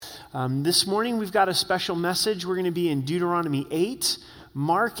This morning we've got a special message. We're going to be in Deuteronomy 8,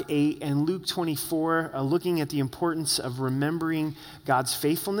 Mark 8, and Luke 24, looking at the importance of remembering God's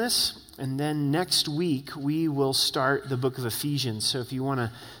faithfulness. And then next week we will start the book of Ephesians. So if you want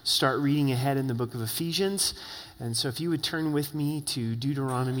to start reading ahead in the book of Ephesians, and so if you would turn with me to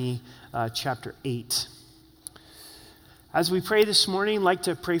Deuteronomy chapter 8. As we pray this morning, I'd like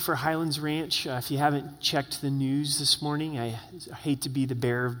to pray for Highlands Ranch. If you haven't checked the news this morning, I hate to be the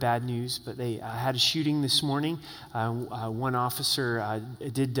bearer of bad news, but they had a shooting this morning. One officer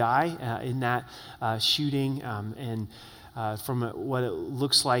did die in that shooting, and from what it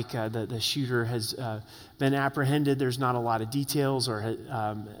looks like, the shooter has been apprehended. There's not a lot of details,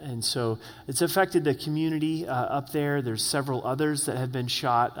 and so it's affected the community up there. There's several others that have been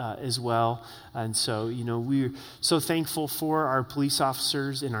shot as well, and so we're so thankful for our police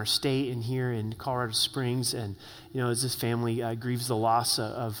officers in our state and here in Colorado Springs, and as this family grieves the loss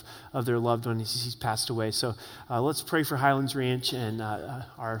of their loved one as he's passed away. So let's pray for Highlands Ranch and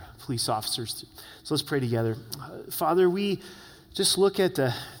our police officers. So let's pray together. Father, we just look at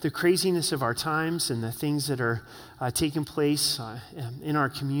the craziness of our times and the things that are taking place in our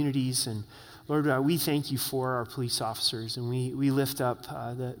communities. And Lord, we thank you for our police officers. And we lift up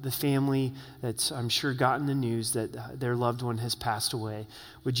the family that's, I'm sure, gotten the news that their loved one has passed away.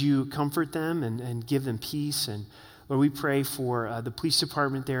 Would you comfort them and give them peace? And Lord, we pray for the police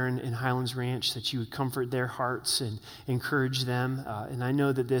department there in Highlands Ranch, that you would comfort their hearts and encourage them. And I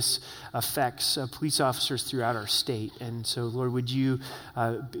know that this affects police officers throughout our state. And so, Lord, would you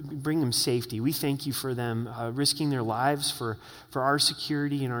bring them safety? We thank you for them risking their lives for our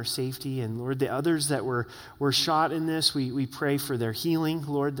security and our safety. And Lord, the others that were shot in this, we pray for their healing,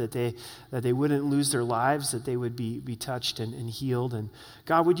 Lord, that they wouldn't lose their lives, that they would be touched and healed. And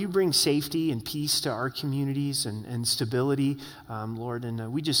God, would you bring safety and peace to our communities and stability, Lord,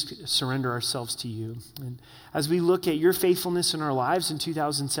 and we just surrender ourselves to you. And as we look at your faithfulness in our lives in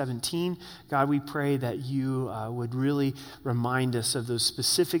 2017, God, we pray that you would really remind us of those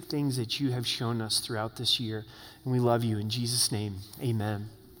specific things that you have shown us throughout this year. And we love you in Jesus' name, amen.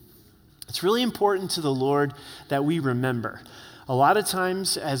 It's really important to the Lord that we remember. A lot of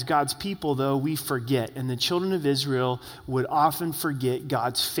times as God's people, though, we forget, and the children of Israel would often forget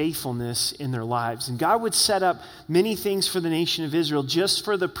God's faithfulness in their lives. And God would set up many things for the nation of Israel just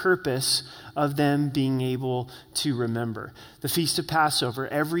for the purpose of them being able to remember. The Feast of Passover,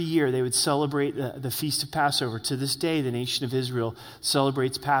 every year they would celebrate the Feast of Passover. To this day, the nation of Israel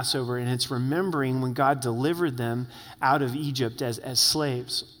celebrates Passover, and it's remembering when God delivered them out of Egypt as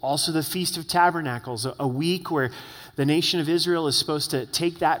slaves. Also the Feast of Tabernacles, a week where the nation of Israel is supposed to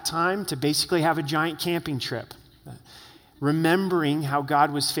take that time to basically have a giant camping trip, remembering how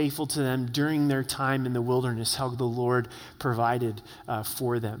God was faithful to them during their time in the wilderness, how the Lord provided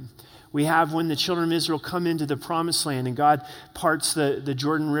for them. We have when the children of Israel come into the promised land and God parts the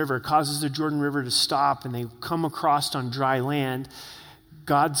Jordan River, causes the Jordan River to stop, and they come across on dry land.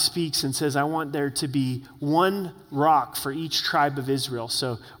 God speaks and says, I want there to be one rock for each tribe of Israel.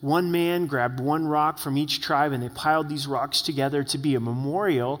 So one man grabbed one rock from each tribe, and they piled these rocks together to be a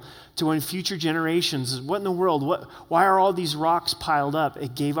memorial to when future generations, what in the world, why are all these rocks piled up?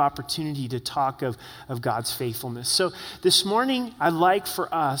 It gave opportunity to talk of God's faithfulness. So this morning, I'd like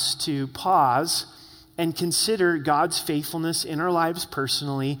for us to pause and consider God's faithfulness in our lives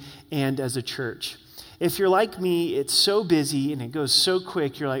personally and as a church. If you're like me, it's so busy and it goes so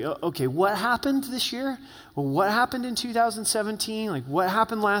quick. You're like, okay, what happened this year? Well, what happened in 2017? Like, what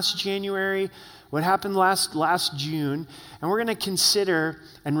happened last January? What happened last June? And we're going to consider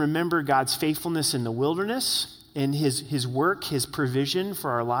and remember God's faithfulness in the wilderness, in his work, his provision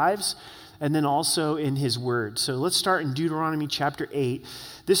for our lives, and then also in his word. So let's start in Deuteronomy chapter 8.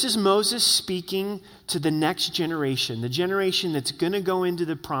 This is Moses speaking to the next generation, the generation that's going to go into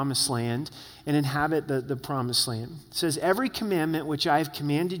the promised land and inhabit the promised land. It says, every commandment which I have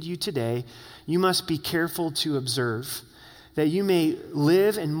commanded you today, you must be careful to observe, that you may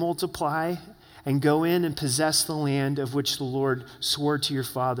live and multiply and go in and possess the land of which the Lord swore to your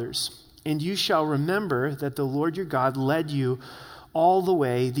fathers. And you shall remember that the Lord your God led you all the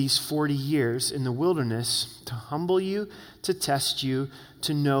way these 40 years in the wilderness to humble you, to test you,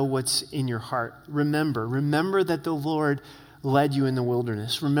 to know what's in your heart. Remember that the Lord led you in the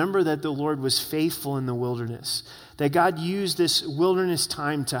wilderness. Remember that the Lord was faithful in the wilderness. That God used this wilderness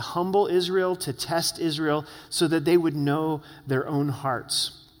time to humble Israel, to test Israel, so that they would know their own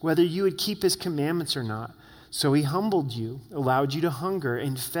hearts, whether you would keep his commandments or not. So he humbled you, allowed you to hunger,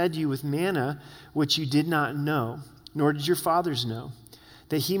 and fed you with manna, which you did not know, nor did your fathers know,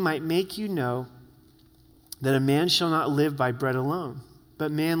 that he might make you know that a man shall not live by bread alone,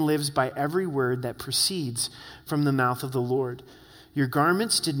 but man lives by every word that proceeds from the mouth of the Lord. Your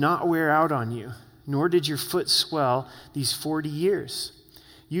garments did not wear out on you, nor did your foot swell these 40 years.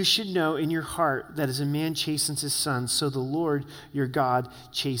 You should know in your heart that as a man chastens his son, so the Lord your God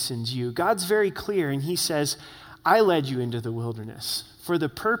chastens you. God's very clear, and he says, I led you into the wilderness for the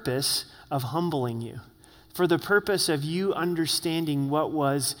purpose of humbling you, for the purpose of you understanding what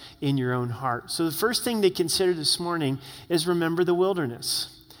was in your own heart. So the first thing to consider this morning is remember the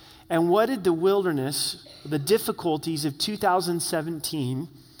wilderness. And what did the wilderness, the difficulties of 2017,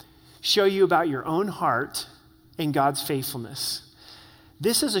 show you about your own heart and God's faithfulness?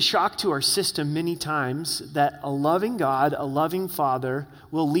 This is a shock to our system many times that a loving God, a loving Father,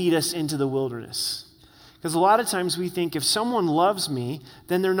 will lead us into the wilderness. Because a lot of times we think if someone loves me,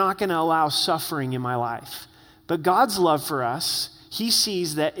 then they're not going to allow suffering in my life. But God's love for us, he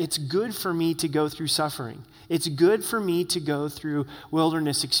sees that it's good for me to go through suffering. It's good for me to go through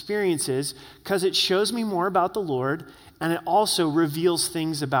wilderness experiences because it shows me more about the Lord, and it also reveals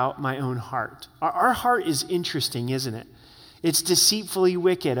things about my own heart. Our heart is interesting, isn't it? It's deceitfully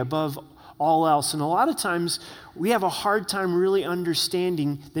wicked above all else. And a lot of times we have a hard time really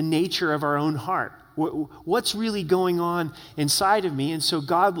understanding the nature of our own heart. What's really going on inside of me? And so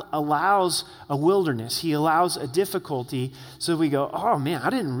God allows a wilderness. He allows a difficulty so we go, oh man, I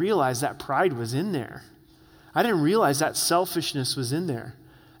didn't realize that pride was in there. I didn't realize that selfishness was in there.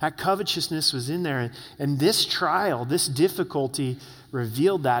 That covetousness was in there. And this trial, this difficulty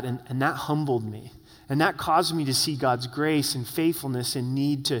revealed that, and that humbled me. And that caused me to see God's grace and faithfulness and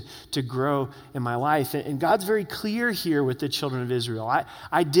need to grow in my life. And God's very clear here with the children of Israel.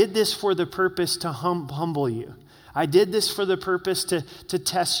 I did this for the purpose to humble you. I did this for the purpose to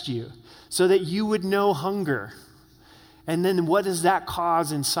test you so that you would know hunger. And then what does that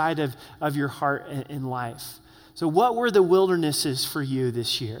cause inside of your heart and life? So what were the wildernesses for you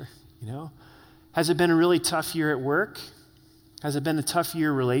this year? Has it been a really tough year at work? Has it been a tough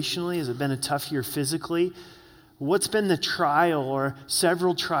year relationally? Has it been a tough year physically? What's been the trial or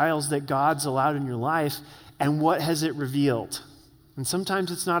several trials that God's allowed in your life, and what has it revealed? And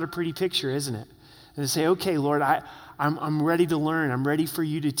sometimes it's not a pretty picture, isn't it? And to say, okay, Lord, I'm ready to learn. I'm ready for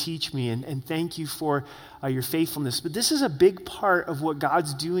you to teach me, and thank you for your faithfulness. But this is a big part of what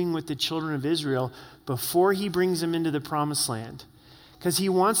God's doing with the children of Israel before he brings them into the promised land. Because he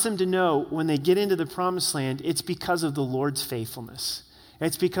wants them to know when they get into the promised land, it's because of the Lord's faithfulness.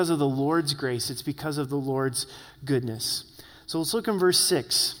 It's because of the Lord's grace. It's because of the Lord's goodness. So let's look in verse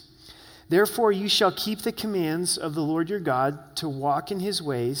 6. Therefore you shall keep the commands of the Lord your God to walk in his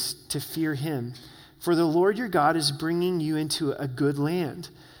ways, to fear him. For the Lord your God is bringing you into a good land,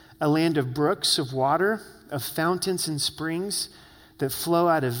 a land of brooks of water, of fountains and springs that flow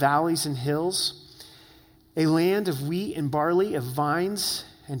out of valleys and hills, a land of wheat and barley, of vines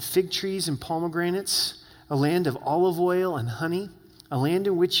and fig trees and pomegranates, a land of olive oil and honey, a land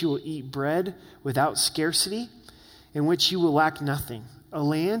in which you will eat bread without scarcity, in which you will lack nothing, a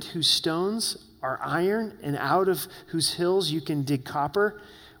land whose stones are iron and out of whose hills you can dig copper.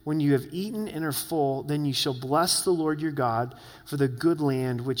 When you have eaten and are full, then you shall bless the Lord your God for the good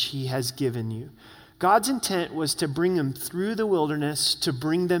land which he has given you. God's intent was to bring them through the wilderness, to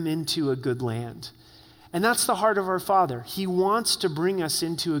bring them into a good land. And that's the heart of our Father. He wants to bring us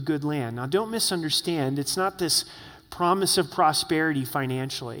into a good land. Now, don't misunderstand. It's not this promise of prosperity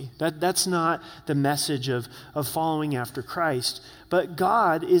financially. That's not the message of following after Christ. But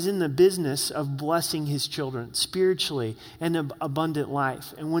God is in the business of blessing his children spiritually and an abundant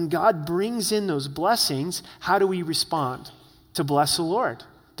life. And when God brings in those blessings, how do we respond? To bless the Lord.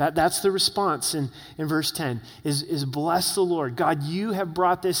 That's the response in verse 10, is bless the Lord. God, you have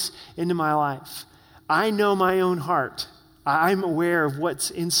brought this into my life. I know my own heart. I'm aware of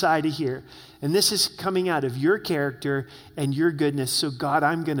what's inside of here. And this is coming out of your character and your goodness. So God,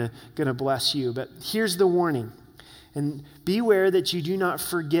 I'm gonna bless you. But here's the warning. And beware that you do not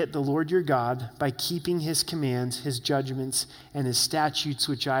forget the Lord your God by keeping his commands, his judgments, and his statutes,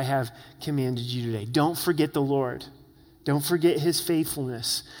 which I have commanded you today. Don't forget the Lord. Don't forget his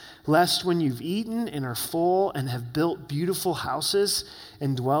faithfulness. Lest when you've eaten and are full and have built beautiful houses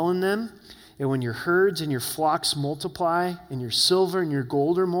and dwell in them, and when your herds and your flocks multiply, and your silver and your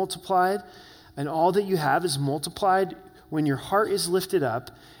gold are multiplied, and all that you have is multiplied, when your heart is lifted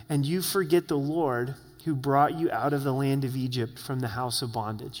up, and you forget the Lord who brought you out of the land of Egypt from the house of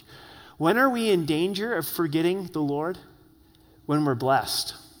bondage. When are we in danger of forgetting the Lord? When we're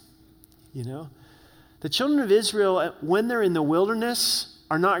blessed. The children of Israel, when they're in the wilderness,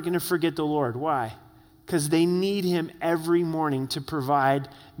 are not going to forget the Lord. Why? Because they need him every morning to provide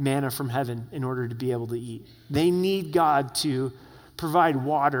manna from heaven in order to be able to eat. They need God to provide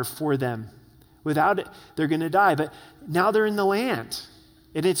water for them. Without it, they're going to die. But now they're in the land,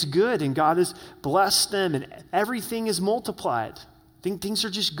 and it's good, and God has blessed them, and everything is multiplied. Things are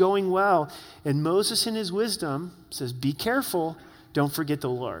just going well. And Moses, in his wisdom, says, be careful, don't forget the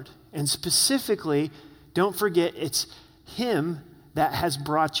Lord. And specifically, don't forget it's him that has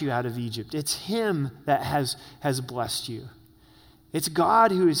brought you out of Egypt. It's him that has blessed you. It's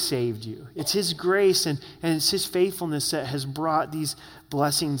God who has saved you. It's his grace and it's his faithfulness that has brought these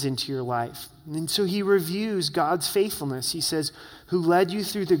blessings into your life. And so he reviews God's faithfulness. He says, who led you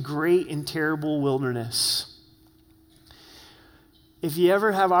through the great and terrible wilderness. If you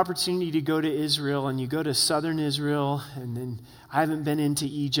ever have opportunity to go to Israel and you go to southern Israel, and then I haven't been into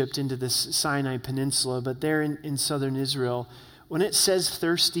Egypt, into the Sinai Peninsula, but there in southern Israel, when it says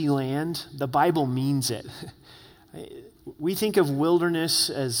thirsty land, the Bible means it. We think of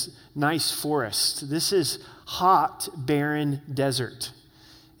wilderness as nice forest. This is hot, barren desert.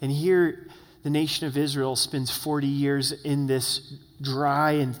 And here, the nation of Israel spends 40 years in this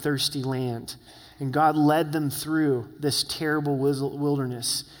dry and thirsty land. And God led them through this terrible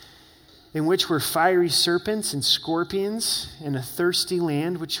wilderness, in which were fiery serpents and scorpions, and a thirsty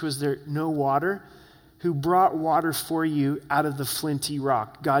land, which was there no water, who brought water for you out of the flinty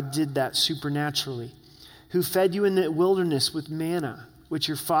rock. God did that supernaturally. Who fed you in the wilderness with manna, which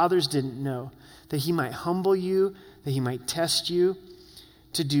your fathers didn't know, that he might humble you, that he might test you,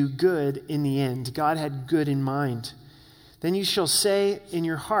 to do good in the end. God had good in mind. Then you shall say in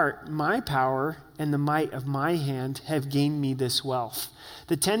your heart, my power and the might of my hand have gained me this wealth.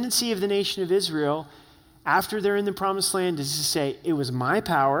 The tendency of the nation of Israel, after they're in the promised land, is to say, it was my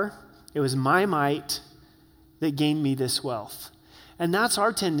power, it was my might that gained me this wealth. And that's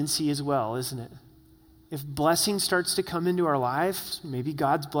our tendency as well, isn't it? If blessing starts to come into our lives, maybe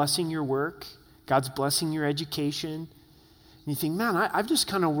God's blessing your work, God's blessing your education, and you think, man, I've just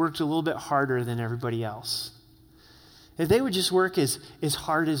kind of worked a little bit harder than everybody else. If they would just work as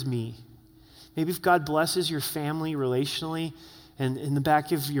hard as me. Maybe if God blesses your family relationally, and in the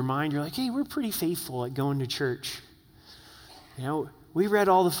back of your mind, you're like, hey, we're pretty faithful at going to church. You know, we read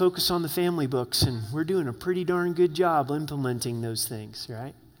all the Focus on the Family books, and we're doing a pretty darn good job implementing those things,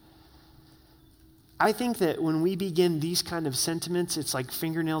 right? I think that when we begin these kind of sentiments, it's like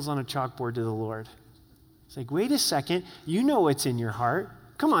fingernails on a chalkboard to the Lord. It's like, wait a second, you know what's in your heart.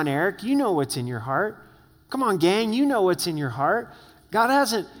 Come on, Eric, you know what's in your heart. Come on, gang, you know what's in your heart. God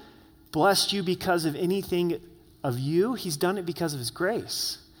hasn't blessed you because of anything of you. He's done it because of his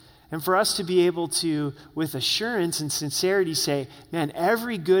grace. And for us to be able to, with assurance and sincerity, say, man,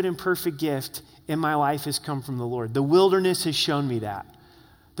 every good and perfect gift in my life has come from the Lord. The wilderness has shown me that.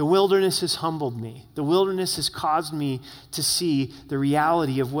 The wilderness has humbled me. The wilderness has caused me to see the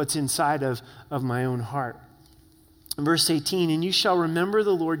reality of what's inside of my own heart. In verse 18, and you shall remember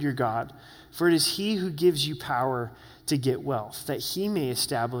the Lord your God, for it is he who gives you power to get wealth, that he may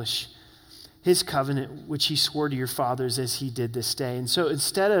establish his covenant, which he swore to your fathers as he did this day. And so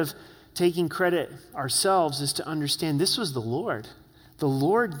instead of taking credit ourselves, is to understand this was the Lord. The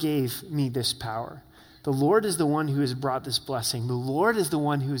Lord gave me this power. The Lord is the one who has brought this blessing. The Lord is the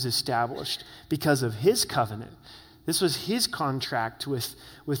one who is established because of his covenant. This was his contract with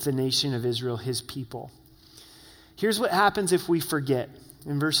the nation of Israel, his people. Here's what happens if we forget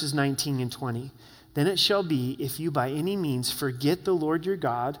in verses 19 and 20. Then it shall be, if you by any means forget the Lord your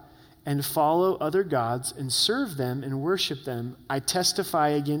God and follow other gods and serve them and worship them, I testify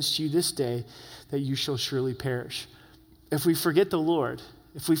against you this day that you shall surely perish. If we forget the Lord,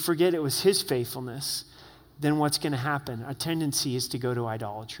 if we forget it was his faithfulness, then what's going to happen? Our tendency is to go to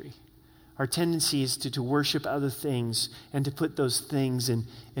idolatry. Our tendency is to worship other things and to put those things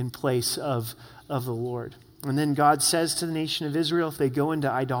in place of the Lord. And then God says to the nation of Israel, if they go into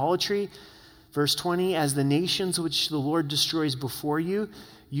idolatry, verse 20, as the nations which the Lord destroys before you,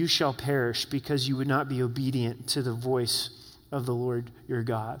 you shall perish because you would not be obedient to the voice of the Lord your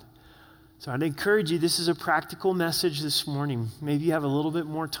God. So I'd encourage you, this is a practical message this morning. Maybe you have a little bit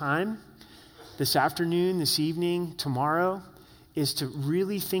more time this afternoon, this evening, tomorrow, is to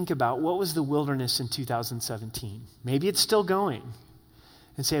really think about what was the wilderness in 2017. Maybe it's still going.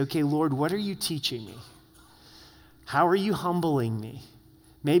 And say, okay, Lord, what are you teaching me? How are you humbling me?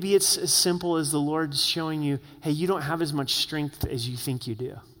 Maybe it's as simple as the Lord showing you, hey, you don't have as much strength as you think you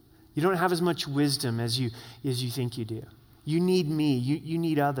do. You don't have as much wisdom as you think you do. You need me. You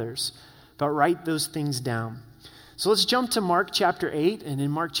need others. But write those things down. So let's jump to Mark chapter 8. And in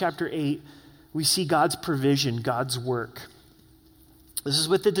Mark chapter 8, we see God's provision, God's work. This is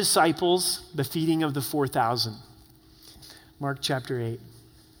with the disciples, the feeding of the 4,000. Mark chapter 8.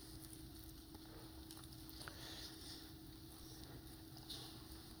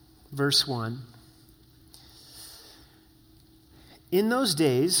 verse 1. In those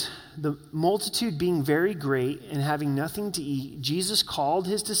days, the multitude being very great and having nothing to eat, Jesus called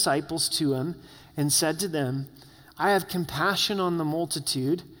his disciples to him and said to them, I have compassion on the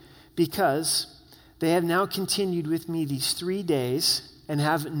multitude because they have now continued with me these 3 days and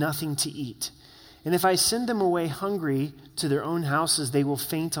have nothing to eat. And if I send them away hungry to their own houses, they will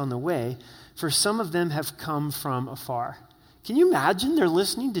faint on the way, for some of them have come from afar. Can you imagine they're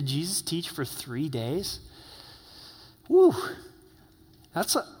listening to Jesus teach for 3 days? Woo!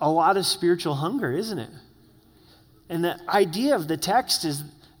 That's a lot of spiritual hunger, isn't it? And the idea of the text is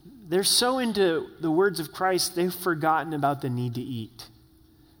they're so into the words of Christ, they've forgotten about the need to eat.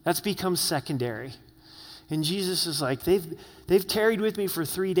 That's become secondary. And Jesus is like, they've tarried with me for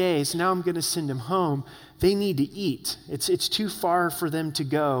 3 days. Now I'm going to send them home. They need to eat. It's too far for them to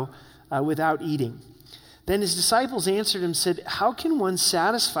go without eating. Then his disciples answered him and said, how can one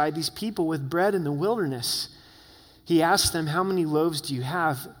satisfy these people with bread in the wilderness? He asked them, how many loaves do you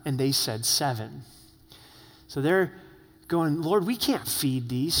have? And they said 7. So they're going, Lord, we can't feed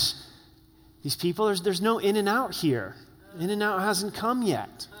these people. There's no In-N-Out here. In-N-Out hasn't come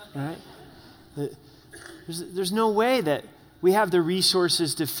yet, right? There's no way that we have the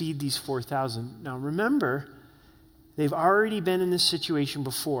resources to feed these 4,000. Now remember, they've already been in this situation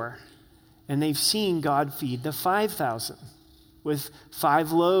before, and they've seen God feed the 5,000 with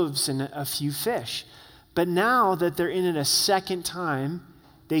 5 loaves and a few fish. But now that they're in it a second time,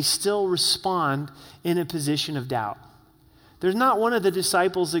 they still respond in a position of doubt. There's not one of the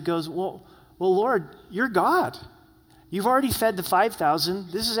disciples that goes, well, Lord, you're God. You've already fed the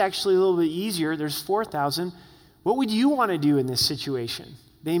 5,000. This is actually a little bit easier. There's 4,000. What would you want to do in this situation?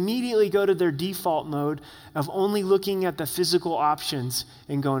 They immediately go to their default mode of only looking at the physical options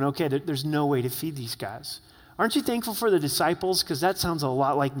and going, okay, there's no way to feed these guys. Aren't you thankful for the disciples? Because that sounds a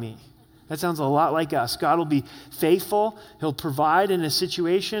lot like me. That sounds a lot like us. God will be faithful. He'll provide in a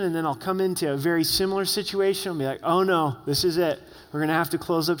situation, and then I'll come into a very similar situation and be like, oh no, this is it. We're going to have to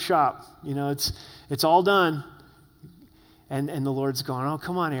close up shop. It's all done. And the Lord's going, oh,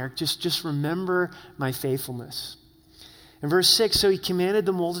 come on, Eric, just remember my faithfulness. In verse 6, so he commanded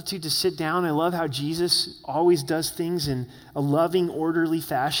the multitude to sit down. I love how Jesus always does things in a loving, orderly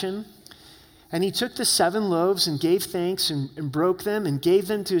fashion. And he took the 7 loaves and gave thanks and broke them and gave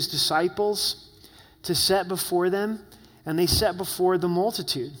them to his disciples to set before them. And they set before the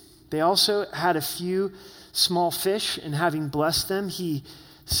multitude. They also had a few small fish, and having blessed them, he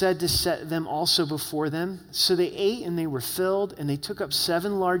said to set them also before them. So they ate and they were filled, and they took up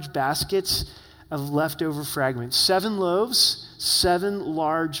 7 large baskets of leftover fragments. 7 loaves, 7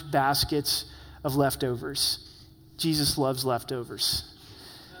 large baskets of leftovers. Jesus loves leftovers.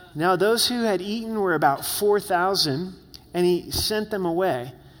 Now those who had eaten were about 4,000, and he sent them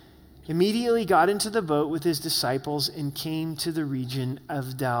away. Immediately got into the boat with his disciples and came to the region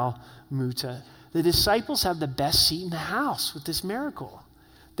of Dalmanuta. The disciples have the best seat in the house with this miracle.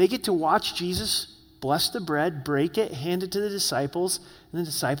 They get to watch Jesus bless the bread, break it, hand it to the disciples, and the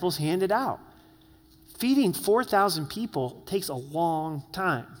disciples hand it out. Feeding 4,000 people takes a long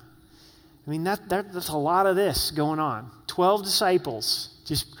time. I mean, that's a lot of this going on. 12 disciples,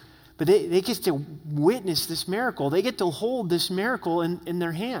 but they get to witness this miracle. They get to hold this miracle in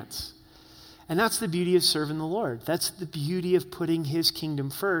their hands. And that's the beauty of serving the Lord. That's the beauty of putting his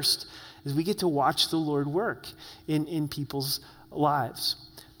kingdom first, is we get to watch the Lord work in people's lives.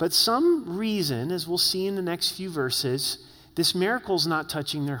 But some reason, as we'll see in the next few verses, this miracle is not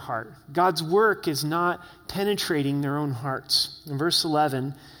touching their heart. God's work is not penetrating their own hearts. In verse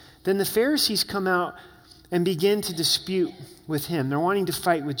 11, then the Pharisees come out and begin to dispute with him. They're wanting to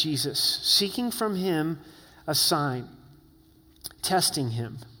fight with Jesus, seeking from him a sign, testing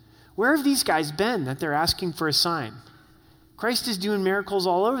him. Where have these guys been that they're asking for a sign? Christ is doing miracles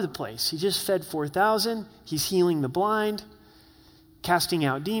all over the place. He just fed 4,000. He's healing the blind, casting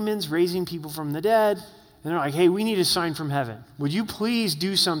out demons, raising people from the dead. And they're like, hey, we need a sign from heaven. Would you please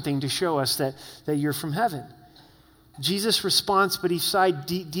do something to show us that you're from heaven? Jesus responds, but he sighed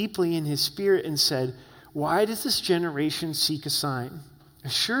deeply in his spirit and said, why does this generation seek a sign?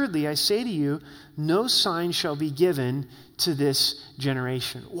 Assuredly, I say to you, no sign shall be given to this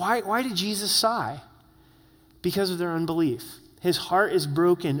generation. Why did Jesus sigh? Because of their unbelief. His heart is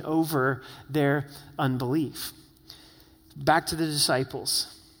broken over their unbelief. Back to the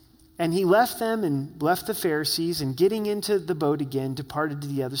disciples. And he left them and left the Pharisees, and getting into the boat again, departed to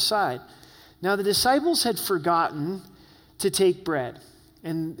the other side. Now the disciples had forgotten to take bread,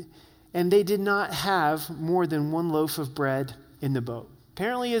 and they did not have more than 1 loaf of bread in the boat.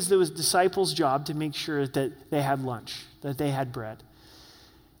 Apparently, it was the disciples' job to make sure that they had lunch, that they had bread.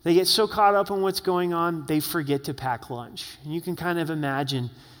 They get so caught up in what's going on, they forget to pack lunch. And you can kind of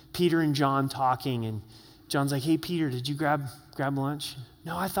imagine Peter and John talking, and John's like, hey, Peter, did you grab lunch?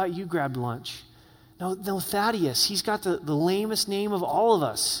 No, I thought you grabbed lunch. No, Thaddeus, he's got the lamest name of all of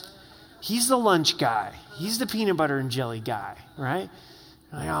us. He's the lunch guy. He's the peanut butter and jelly guy, right?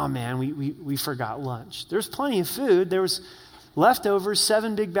 Like, oh, man, we forgot lunch. There's plenty of food. There was leftovers,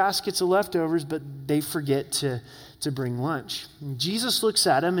 7 big baskets of leftovers, but they forget to bring lunch. And Jesus looks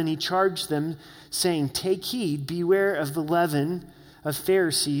at them and he charged them, saying, take heed, beware of the leaven of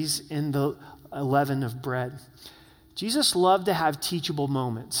Pharisees and the leaven of bread. Jesus loved to have teachable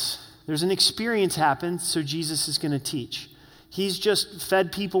moments. There's an experience happened, so Jesus is going to teach. He's just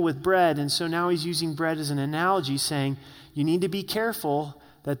fed people with bread, and so now he's using bread as an analogy, saying, you need to be careful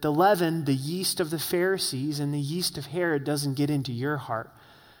that the leaven, the yeast of the Pharisees and the yeast of Herod doesn't get into your heart.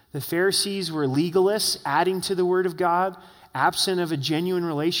 The Pharisees were legalists, adding to the word of God, absent of a genuine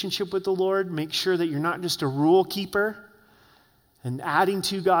relationship with the Lord. Make sure that you're not just a rule keeper and adding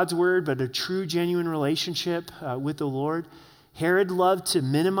to God's word, but a true, genuine relationship with the Lord. Herod loved to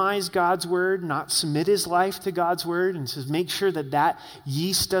minimize God's word, not submit his life to God's word, and says, make sure that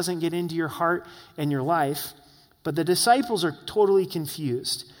yeast doesn't get into your heart and your life. But the disciples are totally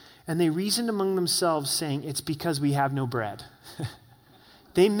confused, and they reasoned among themselves, saying, it's because we have no bread.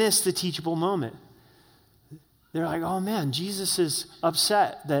 They missed the teachable moment. They're like, oh man, Jesus is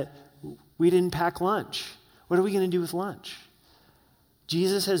upset that we didn't pack lunch. What are we going to do with lunch?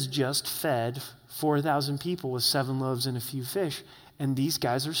 Jesus has just fed 4,000 people with 7 loaves and a few fish, and these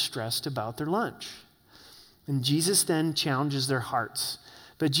guys are stressed about their lunch. And Jesus then challenges their hearts.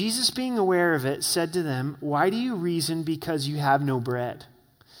 But Jesus, being aware of it, said to them, why do you reason because you have no bread?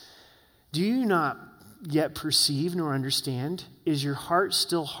 Do you not yet perceive nor understand? Is your heart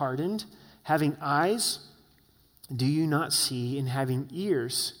still hardened? Having eyes, do you not see? And having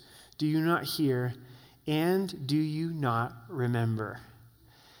ears, do you not hear? And do you not remember?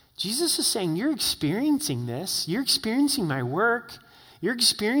 Jesus is saying, you're experiencing this. You're experiencing my work. You're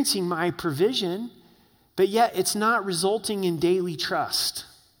experiencing my provision. But yet it's not resulting in daily trust.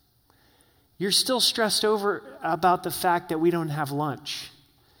 You're still stressed over about the fact that we don't have lunch.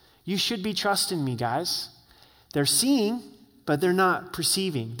 You should be trusting me, guys. They're seeing, but they're not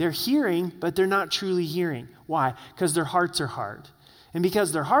perceiving. They're hearing, but they're not truly hearing. Why? Because their hearts are hard. And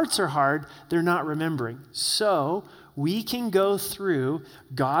because their hearts are hard, they're not remembering. So we can go through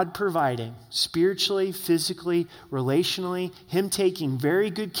God providing spiritually, physically, relationally, him taking very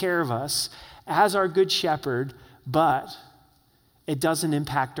good care of us as our good shepherd, but it doesn't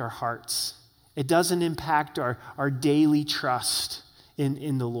impact our hearts. It doesn't impact our daily trust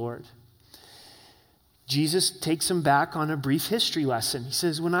in the Lord. Jesus takes them back on a brief history lesson. He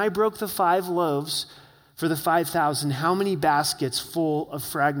says, when I broke the 5 loaves for the 5,000, how many baskets full of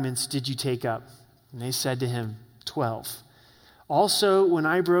fragments did you take up? And they said to him, 12. Also, when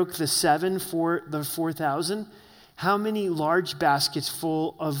I broke the 7 for the 4,000, how many large baskets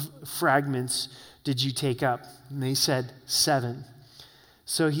full of fragments did you take up? And they said, 7.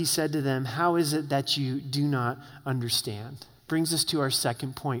 So he said to them, how is it that you do not understand? Brings us to our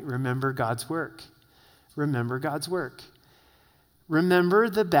second point. Remember God's work. Remember God's work. Remember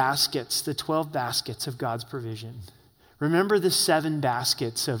the baskets, the 12 baskets of God's provision. Remember the 7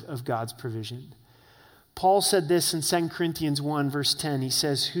 baskets of God's provision. Paul said this in 2 Corinthians 1, verse 10. He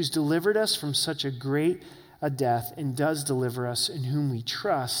says, who's delivered us from such a great a death and does deliver us, in whom we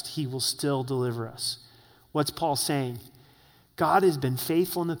trust, he will still deliver us. What's Paul saying? God has been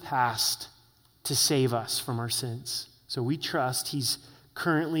faithful in the past to save us from our sins. So we trust he's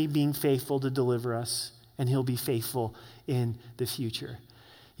currently being faithful to deliver us, and he'll be faithful in the future.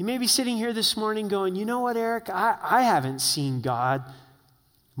 You may be sitting here this morning going, you know what, Eric? I haven't seen God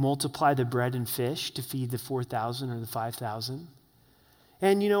multiply the bread and fish to feed the 4,000 or the 5,000.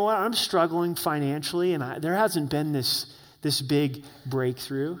 And you know what? I'm struggling financially, and there hasn't been this big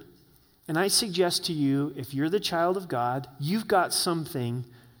breakthrough. And I suggest to you, if you're the child of God, you've got something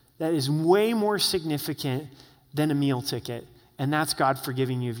that is way more significant than a meal ticket, and that's God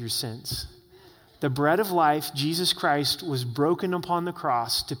forgiving you of your sins. The bread of life, Jesus Christ, was broken upon the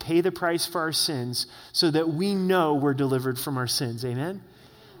cross to pay the price for our sins so that we know we're delivered from our sins. Amen?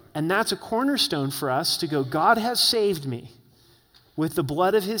 And that's a cornerstone for us to go, God has saved me. With the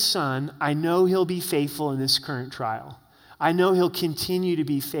blood of his son, I know he'll be faithful in this current trial. I know he'll continue to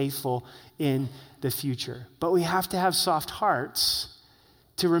be faithful in the future. But we have to have soft hearts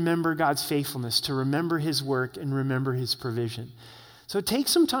to remember God's faithfulness, to remember his work and remember his provision. So take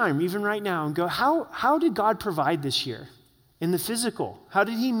some time, even right now, and go, how did God provide this year? In the physical, how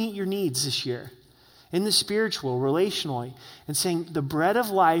did he meet your needs this year? in the spiritual, relationally, and saying the bread of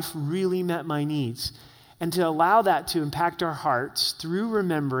life really met my needs. And to allow that to impact our hearts through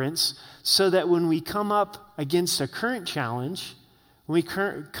remembrance so that when we come up against a current challenge, when we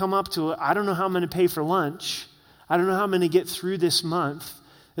come up to, I don't know how I'm going to pay for lunch, I don't know how I'm going to get through this month,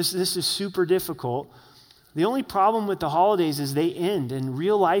 this is super difficult. The only problem with the holidays is they end and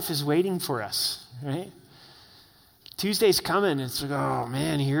real life is waiting for us, right? Tuesday's coming. It's like, oh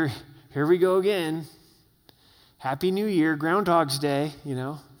man, here we go again. Happy New Year, Groundhog's Day,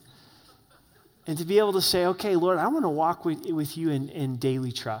 And to be able to say, okay, Lord, I want to walk with you in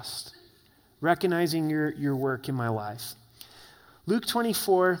daily trust, recognizing your work in my life. Luke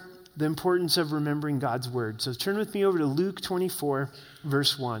 24, the importance of remembering God's word. So turn with me over to Luke 24,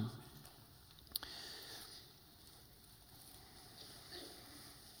 verse 1.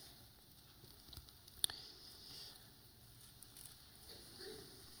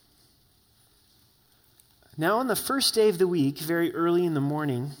 Now on the first day of the week, very early in the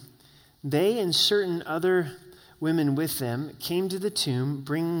morning, they and certain other women with them came to the tomb,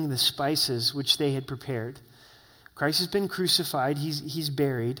 bringing the spices which they had prepared. Christ has been crucified. He's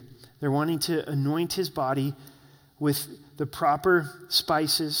buried. They're wanting to anoint his body with the proper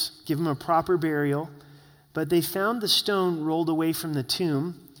spices, give him a proper burial. But they found the stone rolled away from the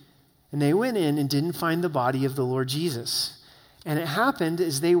tomb, and they went in and didn't find the body of the Lord Jesus. And it happened,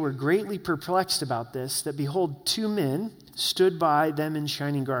 as they were greatly perplexed about this, that behold, two men stood by them in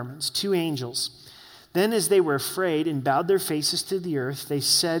shining garments, two angels. Then as they were afraid and bowed their faces to the earth, they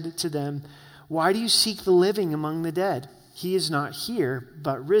said to them, "Why do you seek the living among the dead? He is not here,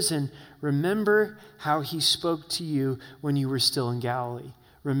 but risen. Remember how he spoke to you when you were still in Galilee."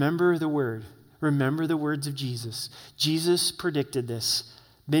 Remember the word. Remember the words of Jesus. Jesus predicted this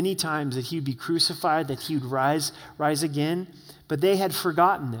many times, that he would be crucified, that he would rise again. But they had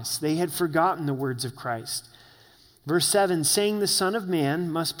forgotten this. They had forgotten the words of Christ. Verse 7, saying the Son of Man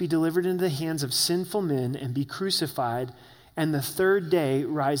must be delivered into the hands of sinful men and be crucified, and the third day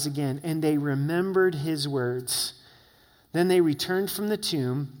rise again. And they remembered his words. Then they returned from the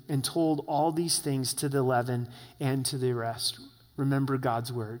tomb and told all these things to the 11 and to the rest. Remember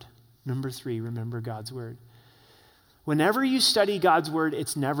God's word. Number 3, remember God's word. Whenever you study God's word,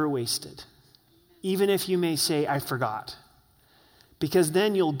 it's never wasted. Even if you may say, I forgot. Because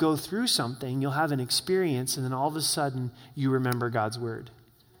then you'll go through something, you'll have an experience, and then all of a sudden you remember God's word.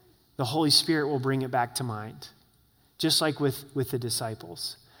 The Holy Spirit will bring it back to mind, just like with the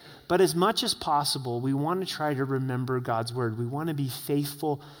disciples. But as much as possible, we want to try to remember God's word. We want to be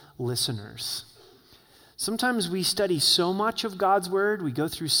faithful listeners. Sometimes we study so much of God's word. We go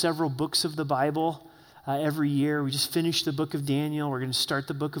through several books of the Bible every year. We just finished the book of Daniel. We're going to start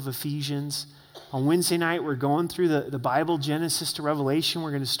the book of Ephesians. On Wednesday night, we're going through the Bible, Genesis to Revelation.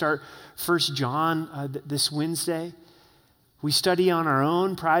 We're going to start 1 John this Wednesday. We study on our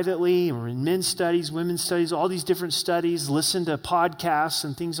own privately, and we're in men's studies, women's studies, all these different studies, listen to podcasts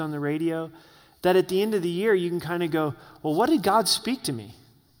and things on the radio, that at the end of the year, you can kind of go, well, what did God speak to me?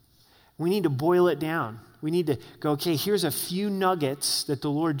 We need to boil it down. We need to go, okay, here's a few nuggets that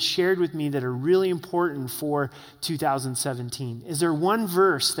the Lord shared with me that are really important for 2017. Is there one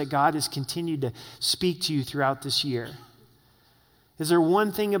verse that God has continued to speak to you throughout this year? Is there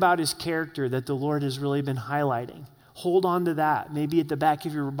one thing about his character that the Lord has really been highlighting? Hold on to that. Maybe at the back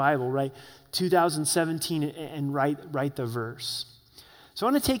of your Bible, write 2017 and write the verse. So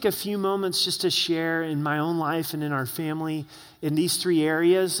I want to take a few moments just to share in my own life and in our family in these 3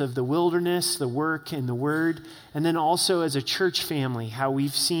 areas of the wilderness, the work, and the word, and then also as a church family, how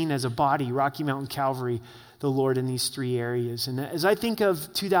we've seen as a body, Rocky Mountain Calvary, the Lord in these 3 areas. And as I think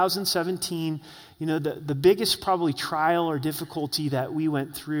of 2017, the biggest probably trial or difficulty that we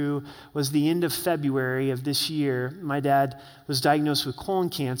went through was the end of February of this year. My dad was diagnosed with colon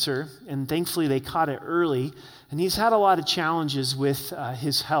cancer, and thankfully they caught it early. And he's had a lot of challenges with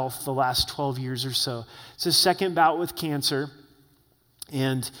his health the last 12 years or so. It's his second bout with cancer,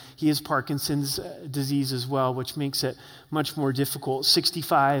 and he has Parkinson's disease as well, which makes it much more difficult.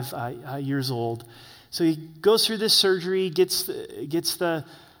 65 years old. So he goes through this surgery, gets the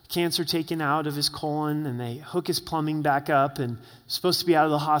cancer taken out of his colon, and they hook his plumbing back up, and supposed to be out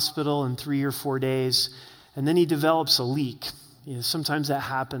of the hospital in 3 or 4 days. And then he develops a leak. Sometimes that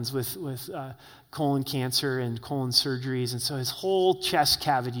happens with colon cancer and colon surgeries. And so his whole chest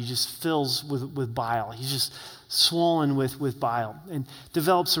cavity just fills with bile. He's just swollen with bile and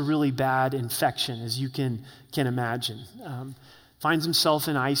develops a really bad infection, as you can imagine. Finds himself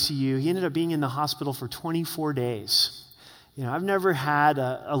in ICU. He ended up being in the hospital for 24 days. I've never had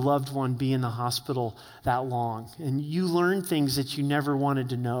a loved one be in the hospital that long. And you learn things that you never wanted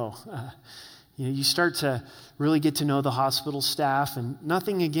to know. you start to really get to know the hospital staff, and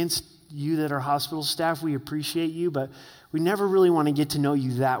nothing against you that are hospital staff. We appreciate you, but we never really want to get to know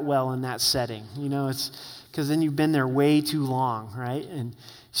you that well in that setting. It's because then you've been there way too long, right? And you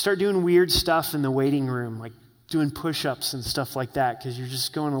start doing weird stuff in the waiting room, like doing push-ups and stuff like that, because you're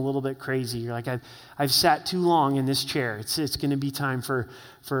just going a little bit crazy. You're like, I've sat too long in this chair. It's going to be time for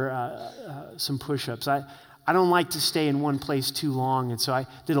some push-ups. I don't like to stay in one place too long, and so I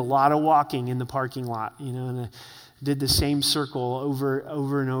did a lot of walking in the parking lot, and I did the same circle over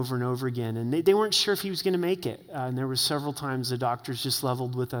and over and over again. And they weren't sure if he was going to make it. And there were several times the doctors just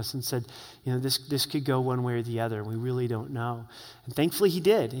leveled with us and said, this could go one way or the other. We really don't know. And thankfully he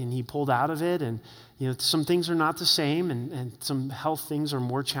did, and he pulled out of it. And some things are not the same, and some health things are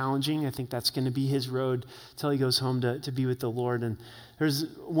more challenging. I think that's going to be his road till he goes home to be with the Lord. And there's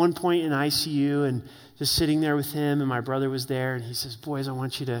one point in ICU, and just sitting there with him, and my brother was there, and he says, boys, I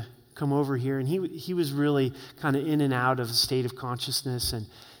want you to come over here. And he was really kind of in and out of a state of consciousness, and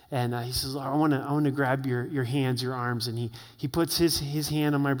he says, I want to grab your hands, your arms. And he puts his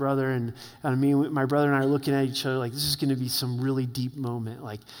hand on my brother, and my brother and I are looking at each other like, this is going to be some really deep moment.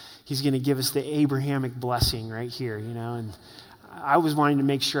 Like, he's going to give us the Abrahamic blessing right here, and I was wanting to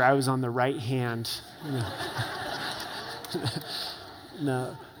make sure I was on the right hand.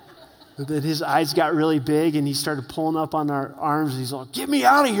 No. That his eyes got really big, and he started pulling up on our arms, and he's like, get me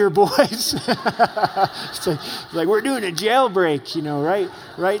out of here, boys. It's like we're doing a jailbreak,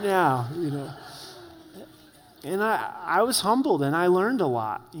 right now, And I was humbled, and I learned a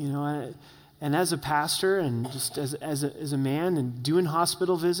lot, and as a pastor, and just as a man, and doing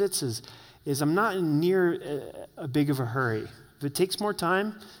hospital visits is I'm not in near a big of a hurry. If it takes more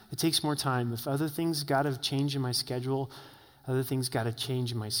time, it takes more time. If other things got to change in my schedule, other things got to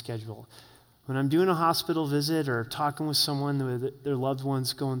change in my schedule. When I'm doing a hospital visit or talking with someone with their loved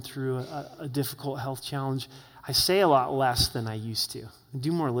ones going through a difficult health challenge, I say a lot less than I used to. I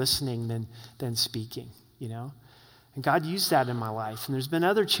do more listening than speaking, And God used that in my life. And there's been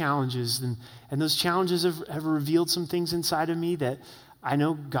other challenges, and those challenges have revealed some things inside of me that I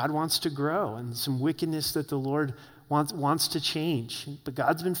know God wants to grow, and some wickedness that the Lord wants to change. But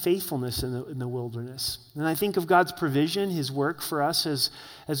God's been faithfulness in the wilderness. And I think of God's provision, his work for us as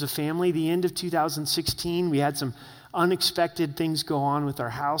a family. The end of 2016, we had some unexpected things go on with our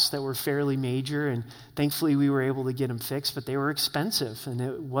house that were fairly major, and thankfully we were able to get them fixed, but they were expensive, and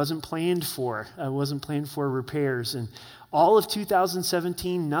it wasn't planned for. Repairs. And all of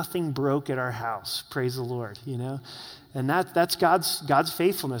 2017, nothing broke at our house. Praise the Lord, And that's God's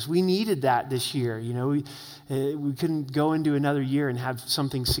faithfulness. We needed that this year. We couldn't go into another year and have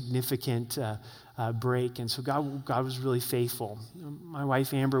something significant break. And so God was really faithful. My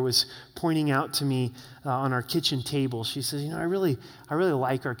wife Amber was pointing out to me on our kitchen table. She says, I really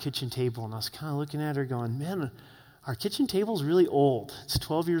like our kitchen table. And I was kind of looking at her going, man, our kitchen table is really old. It's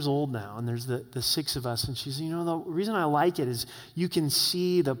 12 years old now, and there's the six of us. And she said, the reason I like it is you can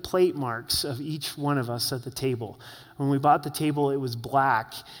see the plate marks of each one of us at the table. When we bought the table, it was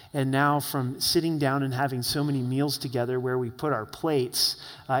black, and now from sitting down and having so many meals together where we put our plates,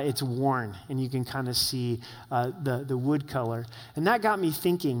 it's worn, and you can kind of see the wood color. And that got me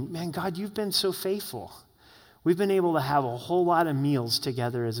thinking, man, God, you've been so faithful. We've been able to have a whole lot of meals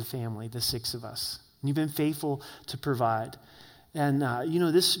together as a family, the six of us. And you've been faithful to provide. And,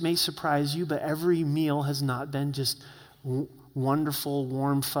 this may surprise you, but every meal has not been just wonderful,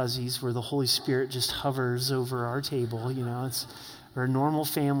 warm fuzzies where the Holy Spirit just hovers over our table. We're a normal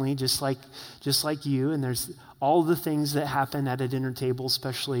family, just like you. And there's all the things that happen at a dinner table,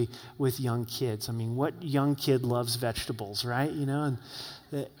 especially with young kids. I mean, what young kid loves vegetables, right?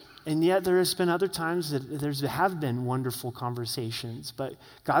 And yet there has been other times that there have been wonderful conversations, but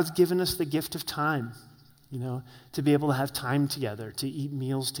God's given us the gift of time, to be able to have time together, to eat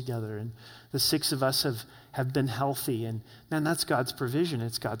meals together. And the six of us have been healthy. And man, that's God's provision.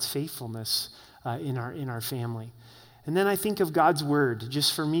 It's God's faithfulness in our family. And then I think of God's word.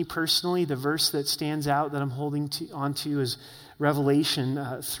 Just for me personally, the verse that stands out that I'm holding onto is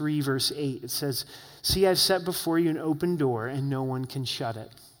Revelation 3, verse 8. It says, "See, I've set before you an open door, and no one can shut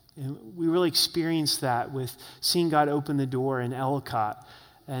it." And we really experienced that with seeing God open the door in Ellicott.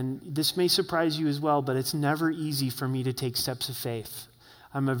 And this may surprise you as well, but it's never easy for me to take steps of faith.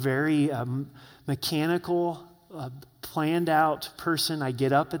 I'm a very mechanical, planned out person. I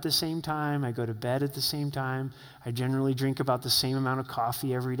get up at the same time. I go to bed at the same time. I generally drink about the same amount of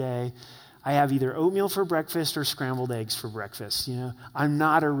coffee every day. I have either oatmeal for breakfast or scrambled eggs for breakfast. I'm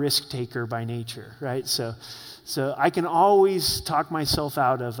not a risk taker by nature, right? So I can always talk myself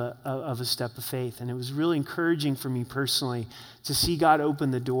out of a step of faith. And it was really encouraging for me personally to see God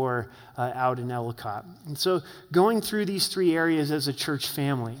open the door out in Ellicott. And so going through these three areas as a church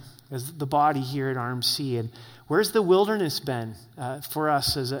family, as the body here at RMC, and where's the wilderness been for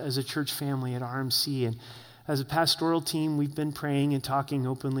us as a church family at RMC? And as a pastoral team, we've been praying and talking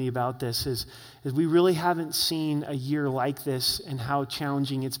openly about this is we really haven't seen a year like this and how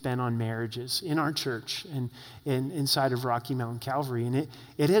challenging it's been on marriages in our church and inside of Rocky Mountain Calvary. And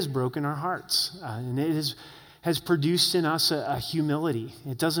it has broken our hearts. And it has produced in us a humility.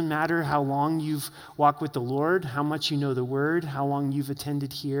 It doesn't matter how long you've walked with the Lord, how much you know the Word, how long you've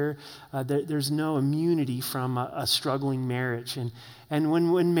attended here. There's no immunity from a struggling marriage. And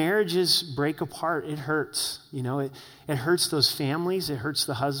when marriages break apart, it hurts. It hurts those families. It hurts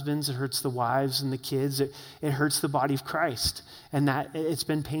the husbands. It hurts the wives and the kids. It hurts the body of Christ. And that it's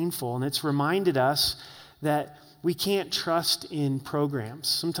been painful. And it's reminded us that we can't trust in programs.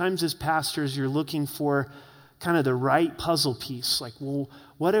 Sometimes as pastors, you're looking for kind of the right puzzle piece. Like, well,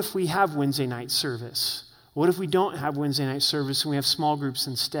 what if we have Wednesday night service? What if we don't have Wednesday night service and we have small groups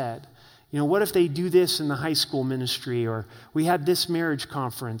instead? What if they do this in the high school ministry, or we had this marriage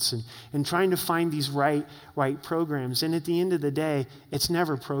conference, and trying to find these right programs. And at the end of the day, it's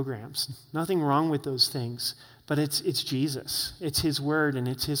never programs. Nothing wrong with those things, but it's Jesus. It's His Word, and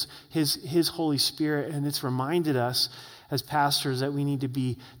it's His Holy Spirit, and it's reminded us as pastors that we need to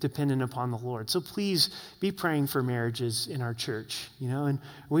be dependent upon the Lord. So please be praying for marriages in our church, and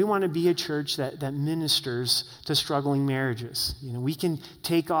we want to be a church that ministers to struggling marriages. We can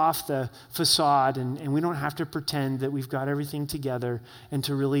take off the facade and we don't have to pretend that we've got everything together, and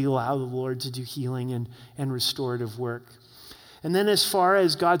to really allow the Lord to do healing and restorative work. And then as far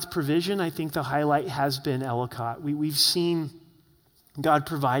as God's provision, I think the highlight has been Ellicott. We've seen God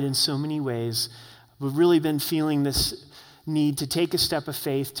provide in so many ways. We've really been feeling this need to take a step of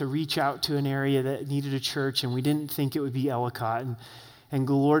faith to reach out to an area that needed a church, and we didn't think it would be Ellicott, and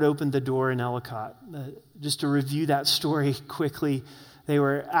the Lord opened the door in Ellicott. Just to review that story quickly, they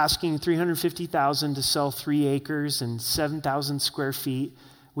were asking $350,000 to sell 3 acres and 7,000 square feet.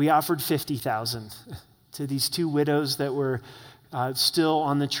 We offered $50,000 to these 2 widows that were still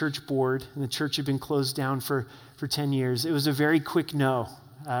on the church board, and the church had been closed down for 10 years. It was a very quick no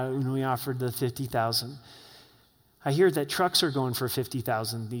when we offered the $50,000. I hear that trucks are going for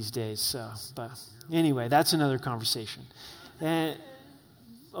 $50,000 these days. But anyway, that's another conversation. And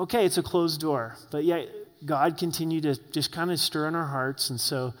okay, it's a closed door, but yet God continued to just kind of stir in our hearts, and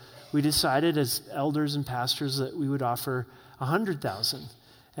so we decided as elders and pastors that we would offer $100,000.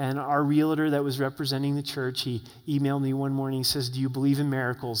 And our realtor that was representing the church, he emailed me one morning. He says, "Do you believe in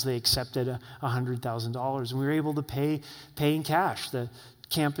miracles?" They accepted $100,000, and we were able to pay in cash. The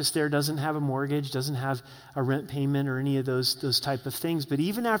campus there doesn't have a mortgage, doesn't have a rent payment or any of those type of things. But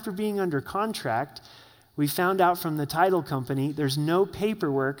even after being under contract, we found out from the title company there's no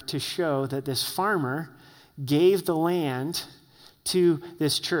paperwork to show that this farmer gave the land to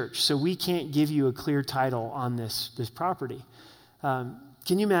this church. So we can't give you a clear title on this property.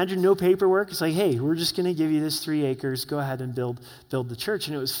 Can you imagine? No paperwork. It's like, hey, we're just going to give you this 3 acres. Go ahead and build the church.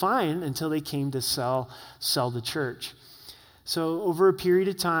 And it was fine until they came to sell the church. So over a period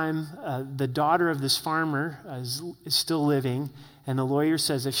of time, the daughter of this farmer is still living, and the lawyer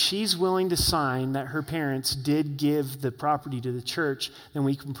says if she's willing to sign that her parents did give the property to the church, then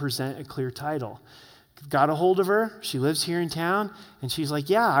we can present a clear title. Got a hold of her. She lives here in town, and she's like,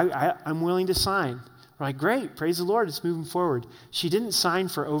 yeah, I'm willing to sign. We're like, great, praise the Lord, it's moving forward. She didn't sign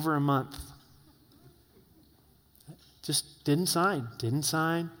for over a month. Just didn't sign.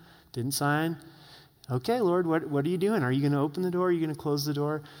 Okay, Lord, what are you doing? Are you going to open the door? Are you going to close the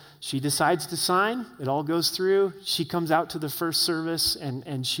door? She decides to sign. It all goes through. She comes out to the first service,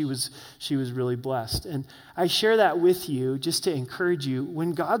 and she was really blessed. And I share that with you just to encourage you.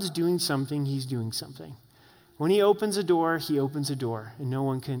 When God's doing something, He's doing something. When He opens a door, He opens a door, and no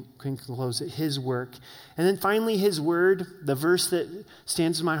one can close it. His work. And then finally, His word, the verse that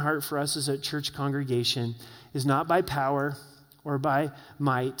stands in my heart for us as a church congregation, is not by power or by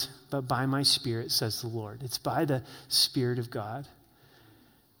might, but by my Spirit, says the Lord. It's by the Spirit of God.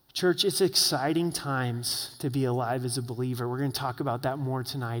 Church, it's exciting times to be alive as a believer. We're going to talk about that more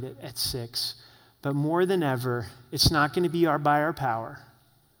tonight at 6. But more than ever, it's not going to be by our power.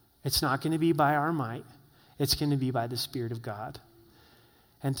 It's not going to be by our might. It's going to be by the Spirit of God.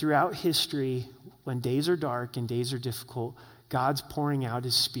 And throughout history, when days are dark and days are difficult, God's pouring out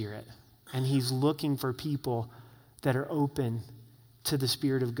His Spirit. And He's looking for people that are open to the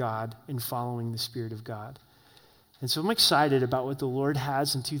Spirit of God and following the Spirit of God. And so I'm excited about what the Lord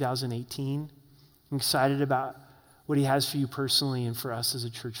has in 2018. I'm excited about what he has for you personally and for us as a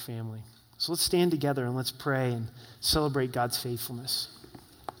church family. So let's stand together and let's pray and celebrate God's faithfulness.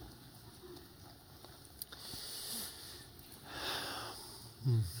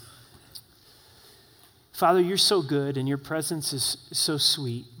 Father, you're so good and your presence is so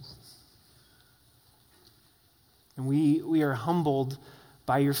sweet. And we are humbled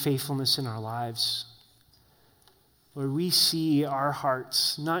by your faithfulness in our lives. Lord, we see our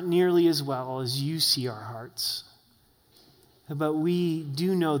hearts not nearly as well as you see our hearts. But we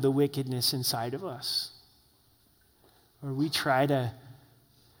do know the wickedness inside of us. Or we try to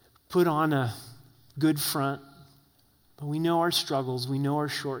put on a good front, but we know our struggles, we know our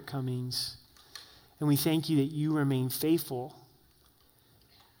shortcomings, and we thank you that you remain faithful,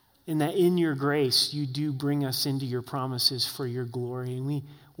 and that in your grace you do bring us into your promises for your glory, and we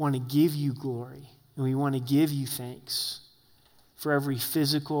want to give you glory, and we want to give you thanks for every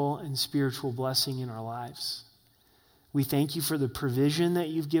physical and spiritual blessing in our lives. We thank you for the provision that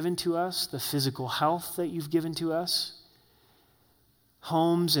you've given to us, the physical health that you've given to us,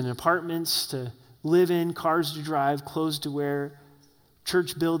 homes and apartments to live in, cars to drive, clothes to wear,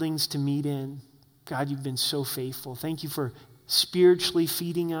 church buildings to meet in. God, you've been so faithful. Thank you for spiritually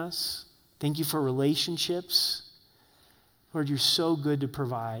feeding us. Thank you for relationships. Lord, you're so good to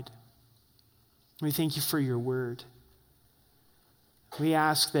provide. We thank you for your word. We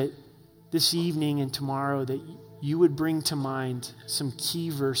ask that this evening and tomorrow that you would bring to mind some key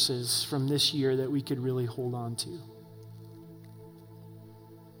verses from this year that we could really hold on to.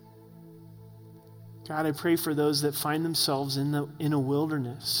 God, I pray for those that find themselves in a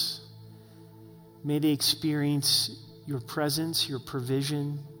wilderness. May they experience your presence, your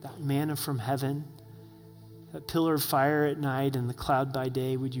provision, that manna from heaven, that pillar of fire at night and the cloud by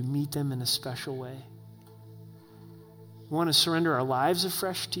day. Would you meet them in a special way? We want to surrender our lives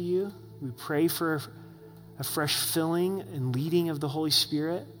afresh to you. We pray for a fresh filling and leading of the Holy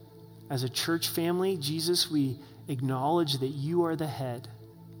Spirit. As a church family, Jesus, we acknowledge that you are the head.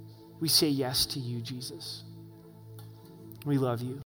 We say yes to you, Jesus. We love you.